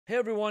Hey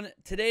everyone,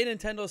 today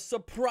Nintendo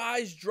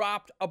surprise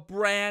dropped a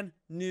brand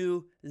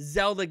new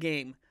Zelda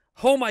game.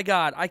 Oh my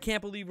god, I can't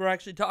believe we're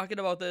actually talking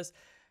about this.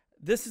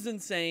 This is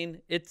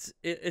insane. It's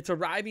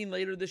arriving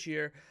later this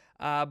year.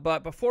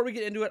 But before we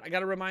get into it, I got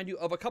to remind you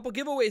of a couple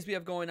giveaways we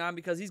have going on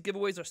because these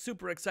giveaways are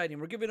super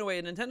exciting. We're giving away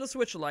a Nintendo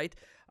Switch Lite,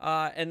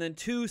 and then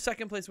 2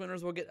 second-place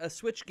winners will get a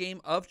Switch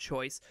game of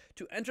choice.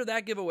 To enter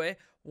that giveaway,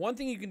 one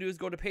thing you can do is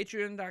go to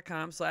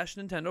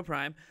patreon.com/Nintendo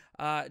Prime,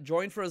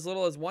 join for as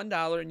little as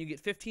 $1, and you get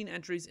 15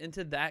 entries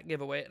into that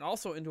giveaway and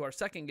also into our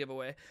second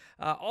giveaway.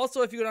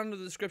 Also, if you go down to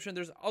the description,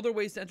 there's other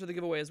ways to enter the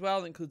giveaway as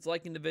well. It includes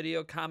liking the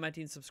video,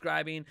 commenting,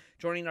 subscribing,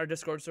 joining our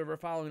Discord server,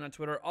 following on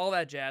Twitter, all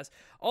that jazz.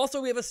 Also,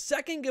 we have a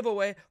second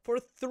giveaway for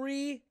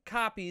 3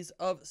 copies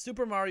of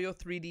Super Mario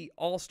 3D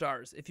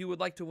All-Stars. If you would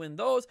like to win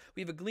those,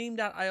 we have a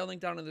Gleam.io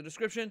link down in the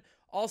description.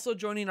 Also,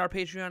 joining our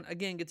Patreon,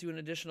 again, gets you an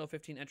additional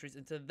 15 entries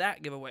into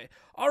that giveaway.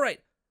 All right,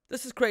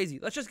 this is crazy.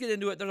 Let's just get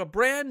into it. There's a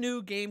brand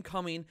new game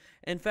coming.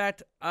 In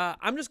fact,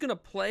 I'm just going to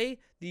play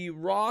the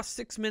raw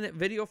 6-minute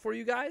video for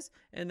you guys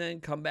and then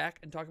come back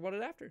and talk about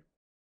it after.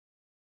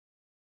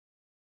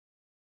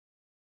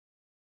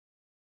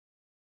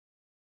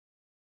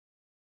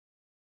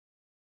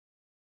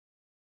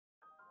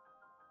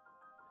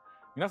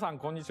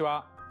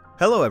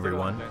 Hello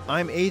everyone,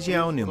 I'm Eiji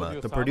Aonuma,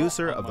 the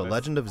producer of the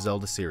Legend of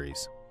Zelda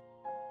series.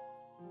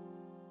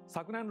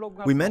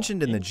 We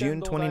mentioned in the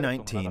June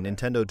 2019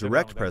 Nintendo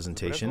Direct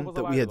presentation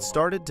that we had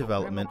started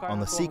development on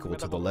the sequel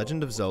to The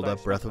Legend of Zelda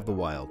Breath of the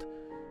Wild.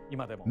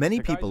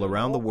 Many people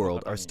around the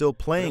world are still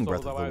playing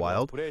Breath of the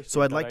Wild,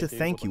 so I'd like to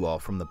thank you all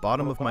from the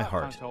bottom of my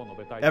heart.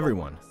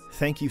 Everyone,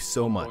 thank you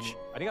so much.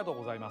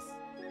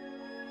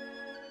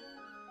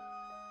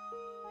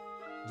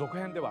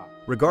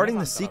 Regarding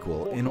the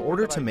sequel, in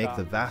order to make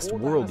the vast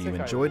world you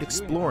enjoyed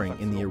exploring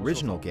in the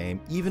original game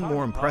even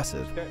more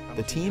impressive,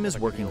 the team is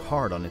working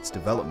hard on its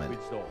development,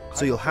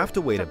 so you'll have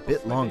to wait a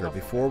bit longer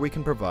before we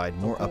can provide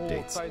more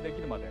updates.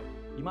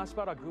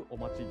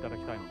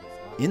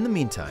 In the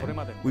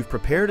meantime, we've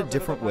prepared a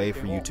different way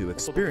for you to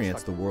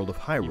experience the world of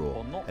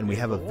Hyrule, and we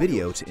have a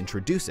video to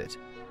introduce it.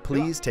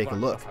 Please take a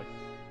look.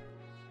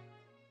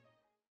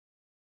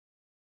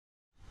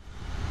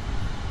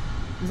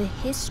 The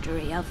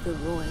history of the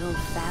royal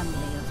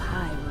family of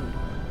Hyrule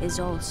is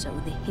also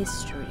the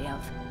history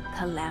of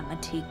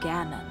Calamity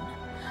Ganon,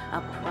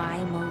 a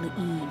primal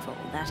evil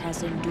that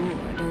has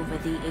endured over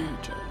the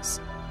ages.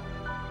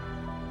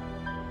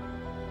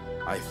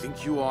 I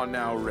think you are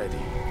now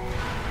ready.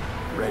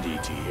 Ready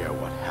to hear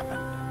what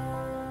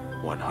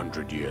happened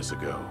 100 years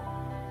ago.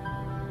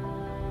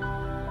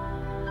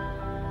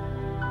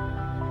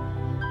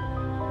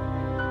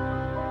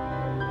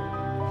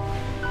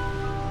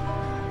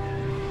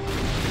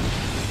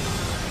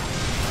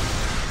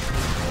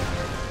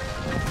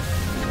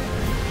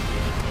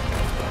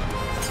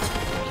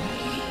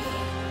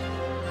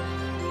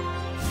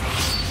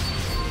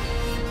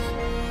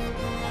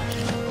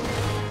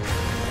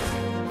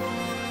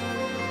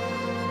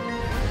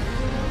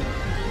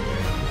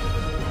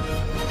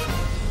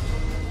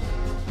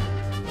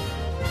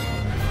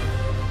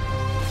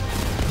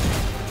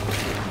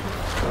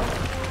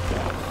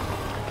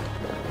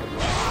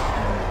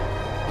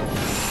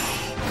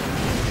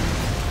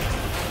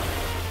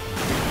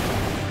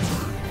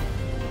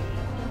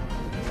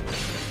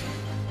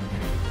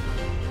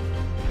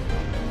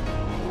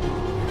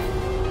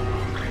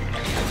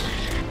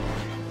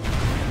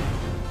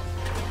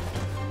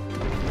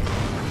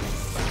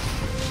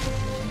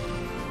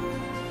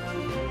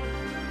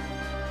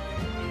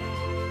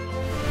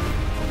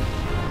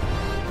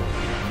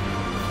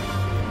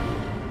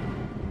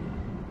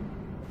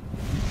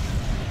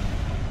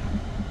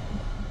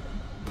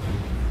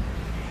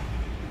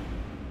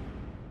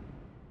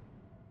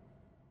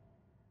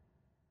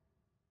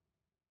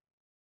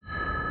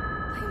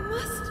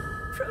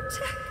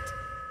 Protect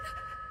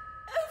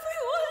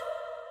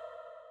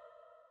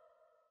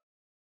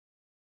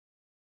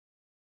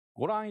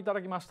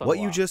everyone! What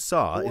you just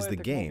saw is the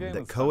game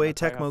that Koei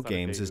Tecmo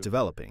Games is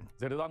developing,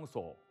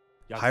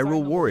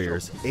 Hyrule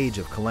Warriors: Age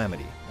of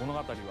Calamity.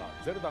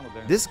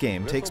 This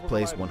game takes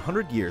place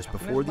 100 years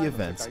before the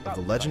events of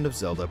The Legend of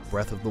Zelda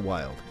Breath of the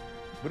Wild.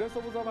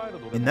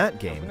 In that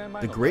game,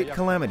 the Great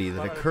Calamity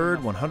that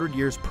occurred 100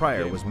 years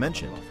prior was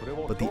mentioned,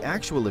 but the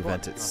actual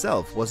event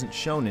itself wasn't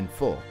shown in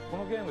full.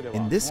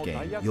 In this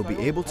game, you'll be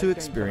able to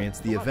experience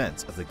the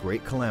events of the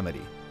Great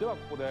Calamity.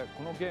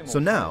 So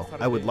now,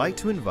 I would like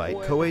to invite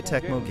Koei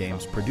Tecmo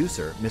Games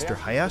producer, Mr.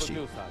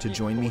 Hayashi, to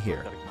join me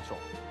here.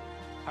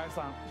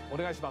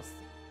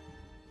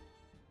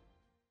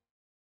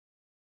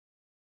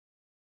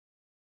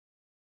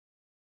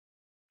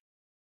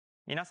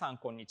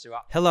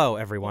 Hello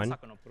everyone,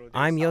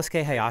 I'm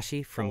Yosuke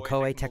Hayashi from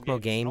Koei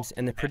Tecmo Games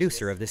and the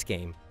producer of this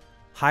game.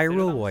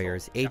 Hyrule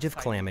Warriors: Age of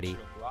Calamity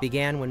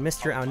began when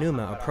Mr.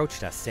 Aonuma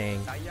approached us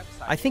saying,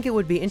 "I think it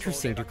would be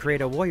interesting to create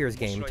a Warriors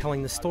game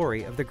telling the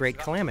story of the Great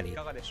Calamity.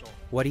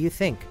 What do you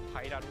think?"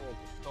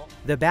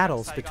 The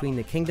battles between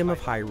the Kingdom of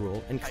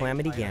Hyrule and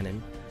Calamity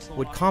Ganon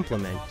would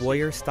complement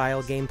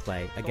Warrior-style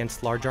gameplay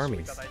against large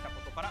armies.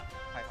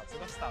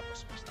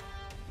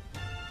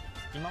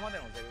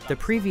 The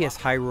previous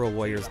Hyrule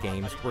Warriors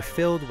games were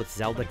filled with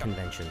Zelda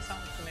conventions.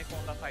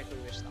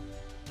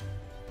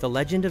 The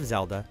Legend of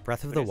Zelda: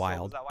 Breath of the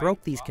Wild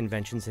broke these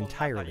conventions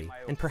entirely,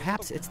 and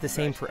perhaps it's the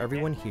same for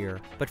everyone here,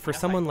 but for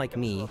someone like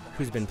me,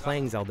 who's been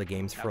playing Zelda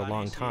games for a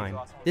long time,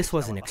 this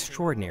was an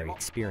extraordinary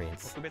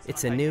experience.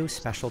 It's a new,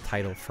 special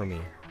title for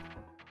me.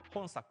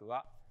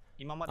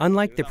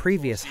 Unlike the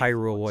previous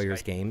Hyrule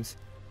Warriors games,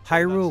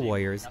 Hyrule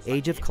Warriors: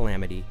 Age of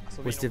Calamity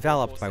was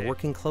developed by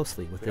working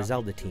closely with the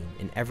Zelda team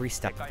in every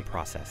step of the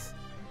process,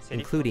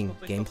 including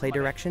gameplay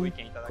direction,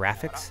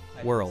 graphics,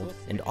 world,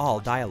 and all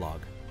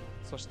dialogue.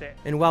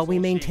 And while we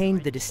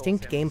maintained the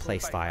distinct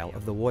gameplay style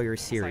of the Warriors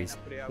series,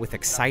 with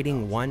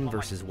exciting 1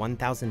 versus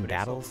 1,000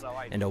 battles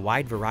and a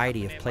wide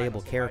variety of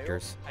playable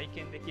characters,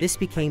 this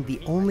became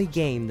the only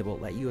game that will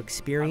let you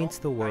experience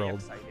the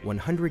world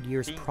 100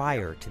 years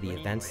prior to the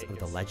events of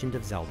The Legend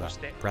of Zelda: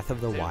 Breath of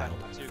the Wild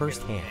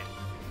firsthand.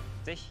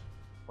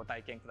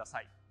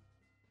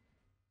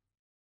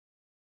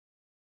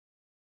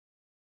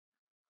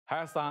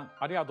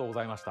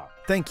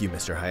 Thank you,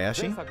 Mr.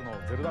 Hayashi.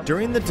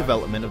 During the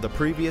development of the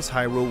previous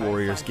Hyrule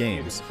Warriors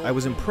games, I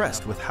was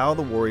impressed with how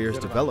the Warriors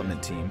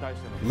development team,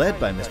 led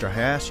by Mr.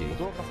 Hayashi,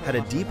 had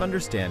a deep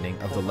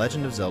understanding of the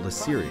Legend of Zelda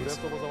series.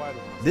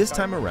 This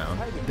time around,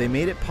 they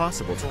made it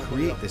possible to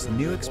create this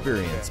new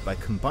experience by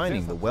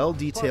combining the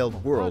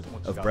well-detailed world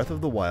of Breath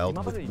of the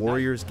Wild with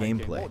Warriors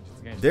gameplay.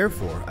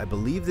 Therefore, I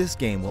believe this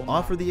game will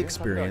offer the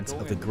experience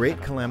of the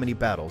great Calamity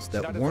battles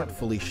that weren't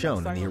fully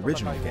shown in the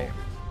original game.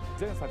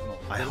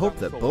 I hope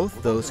that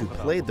both those who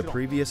played the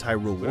previous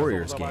Hyrule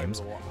Warriors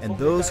games and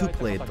those who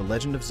played The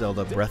Legend of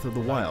Zelda: Breath of the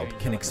Wild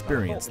can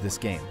experience this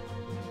game.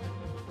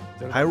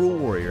 Hyrule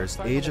Warriors: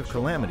 Age of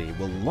Calamity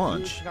will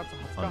launch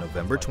on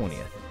November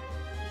 20th.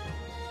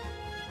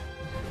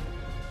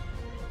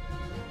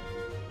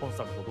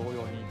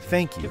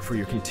 Thank you for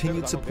your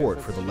continued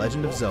support for The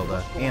Legend of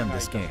Zelda and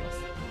this game.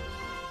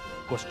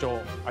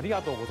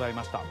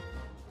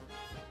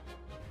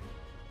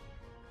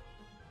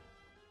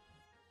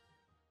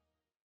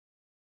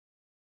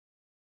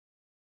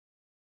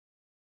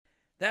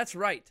 That's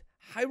right,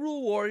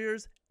 Hyrule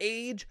Warriors: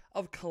 Age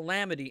of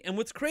Calamity. And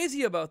what's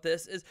crazy about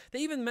this is they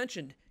even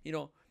mentioned,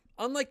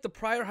 unlike the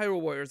prior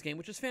Hyrule Warriors game,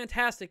 which is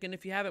fantastic, and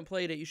if you haven't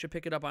played it, you should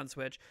pick it up on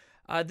Switch,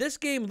 this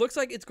game looks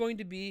like it's going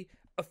to be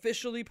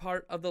officially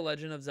part of the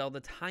Legend of Zelda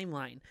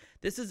timeline.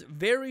 This is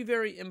very,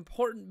 very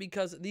important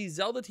because the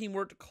Zelda team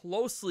worked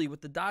closely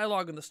with the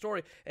dialogue and the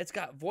story. It's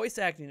got voice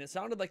acting. It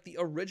sounded like the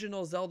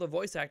original Zelda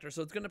voice actor,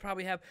 so it's going to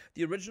probably have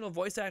the original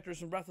voice actors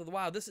from Breath of the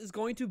Wild. This is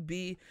going to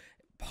be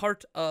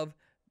part of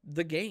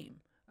the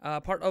game,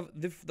 part of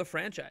the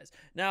franchise.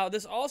 Now,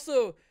 this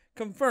also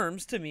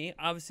confirms to me,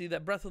 obviously,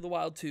 that Breath of the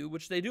Wild 2,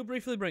 which they do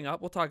briefly bring up,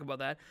 we'll talk about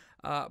that,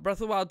 Breath of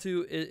the Wild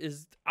 2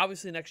 is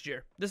obviously next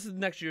year. This is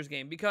next year's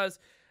game because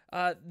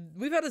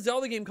we've had a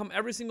Zelda game come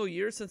every single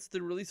year since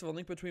the release of A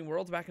Link Between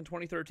Worlds back in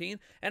 2013,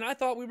 and I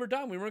thought we were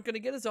done. We weren't going to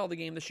get a Zelda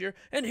game this year,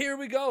 and here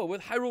we go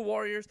with Hyrule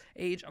Warriors: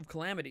 Age of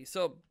Calamity.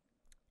 So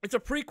it's a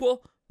prequel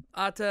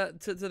to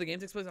the game.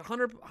 It takes place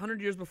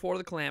 100 years before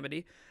the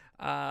Calamity.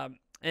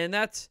 And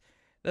that's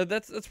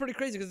pretty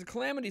crazy because the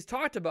Calamity's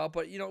talked about,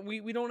 but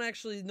we don't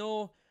actually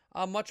know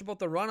much about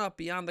the run-up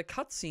beyond the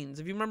cutscenes.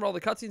 If you remember all the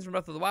cutscenes from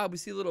Breath of the Wild, we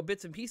see little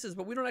bits and pieces,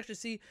 but we don't actually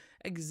see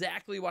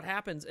exactly what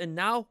happens. And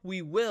now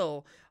we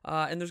will,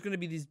 and there's going to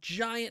be these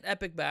giant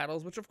epic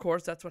battles, which of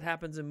course that's what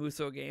happens in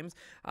Musou games.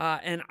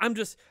 And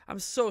I'm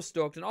so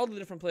stoked. And all the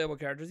different playable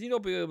characters, you'll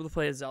be able to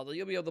play as Zelda,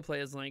 you'll be able to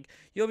play as Link,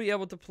 you'll be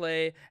able to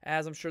play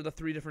as, I'm sure, the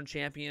 3 different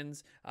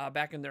champions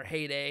back in their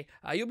heyday.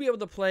 You'll be able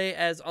to play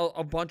as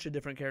a bunch of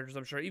different characters,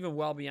 I'm sure, even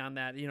well beyond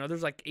that.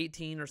 There's like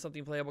 18 or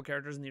something playable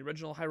characters in the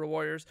original Hyrule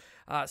Warriors.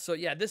 So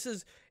yeah,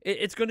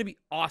 it's going to be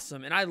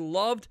awesome, and I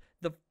loved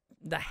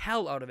the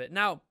hell out of it.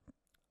 Now,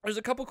 there's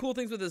a couple cool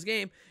things with this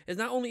game. Is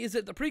not only is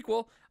it the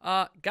prequel,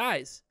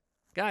 guys,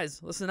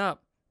 listen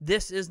up.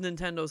 This is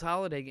Nintendo's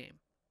holiday game.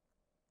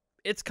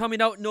 It's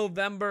coming out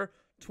November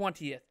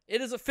 20th.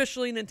 It is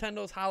officially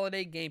Nintendo's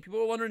holiday game.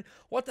 People are wondering,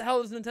 what the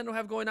hell does Nintendo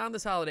have going on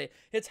this holiday?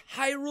 It's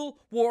Hyrule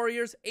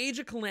Warriors: Age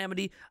of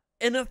Calamity,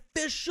 an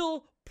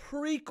official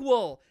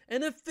prequel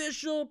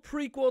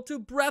to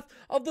Breath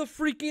of the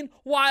freaking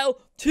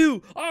Wild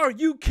 2. Are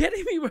you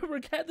kidding me?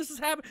 This is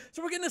happening.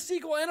 So we're getting a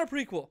sequel and a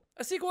prequel.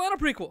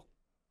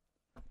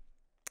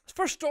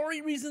 For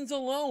story reasons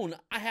alone,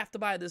 I have to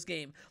buy this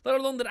game. Let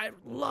alone that I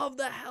love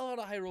the hell out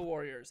of Hyrule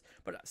Warriors.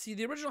 But see,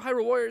 the original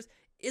Hyrule Warriors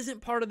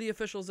isn't part of the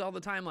official Zelda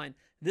timeline.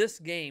 This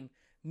game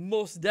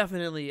most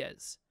definitely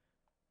is.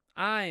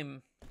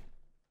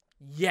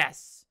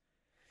 Yes!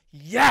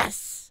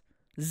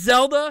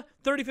 Zelda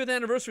 35th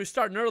anniversary is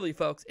starting early,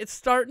 folks. It's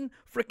starting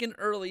freaking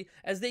early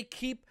as they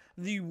keep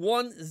the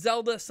one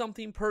Zelda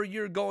something per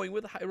year going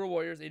with Hyrule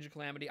Warriors: Age of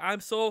Calamity. I'm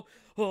so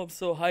Oh, I'm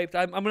so hyped.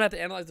 I'm gonna have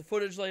to analyze the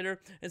footage later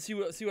and see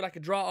what I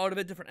could draw out of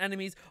it, different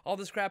enemies, all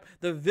this crap.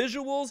 The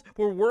visuals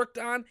were worked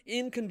on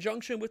in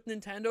conjunction with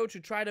Nintendo to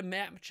try to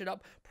match it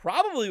up,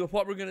 probably with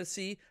what we're gonna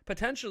see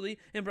potentially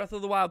in Breath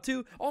of the Wild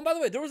 2. Oh, and by the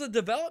way, there was a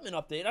development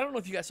update. I don't know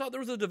if you guys saw it. There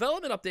was a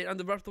development update on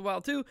the Breath of the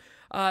Wild 2.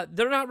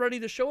 They're not ready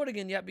to show it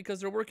again yet because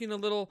they're working a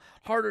little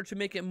harder to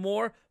make it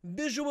more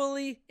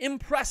visually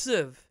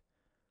impressive.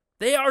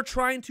 They are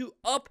trying to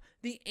up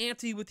the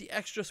ante with the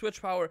extra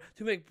Switch power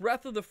to make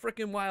Breath of the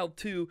frickin' Wild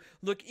 2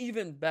 look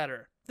even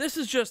better. This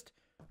is just,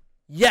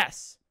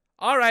 yes.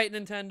 All right,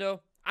 Nintendo.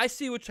 I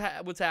see what's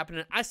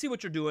happening. I see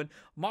what you're doing.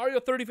 Mario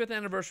 35th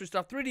anniversary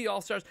stuff, 3D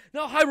All-Stars.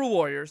 Now Hyrule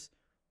Warriors,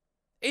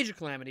 Age of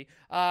Calamity.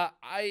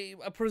 I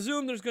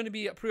presume there's going to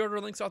be pre-order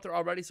links out there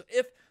already. So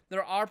if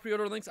there are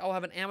pre-order links, I'll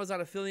have an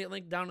Amazon affiliate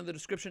link down in the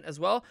description as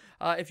well.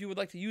 If you would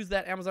like to use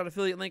that Amazon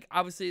affiliate link,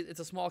 obviously it's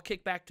a small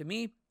kickback to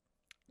me,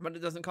 but it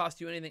doesn't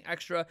cost you anything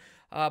extra.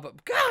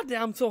 But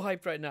goddamn, I'm so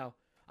hyped right now.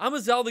 I'm a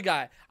Zelda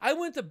guy. I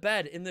went to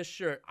bed in this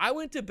shirt. I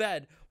went to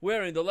bed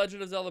wearing the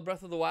Legend of Zelda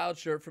Breath of the Wild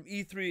shirt from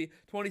E3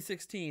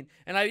 2016.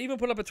 And I even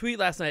put up a tweet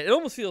last night. It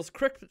almost feels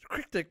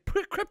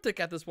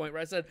cryptic at this point,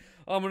 where I said,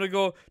 oh, I'm going to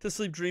go to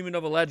sleep dreaming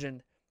of a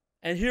legend.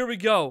 And here we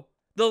go.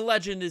 The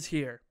legend is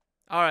here.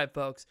 All right,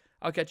 folks.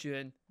 I'll catch you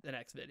in the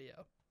next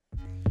video.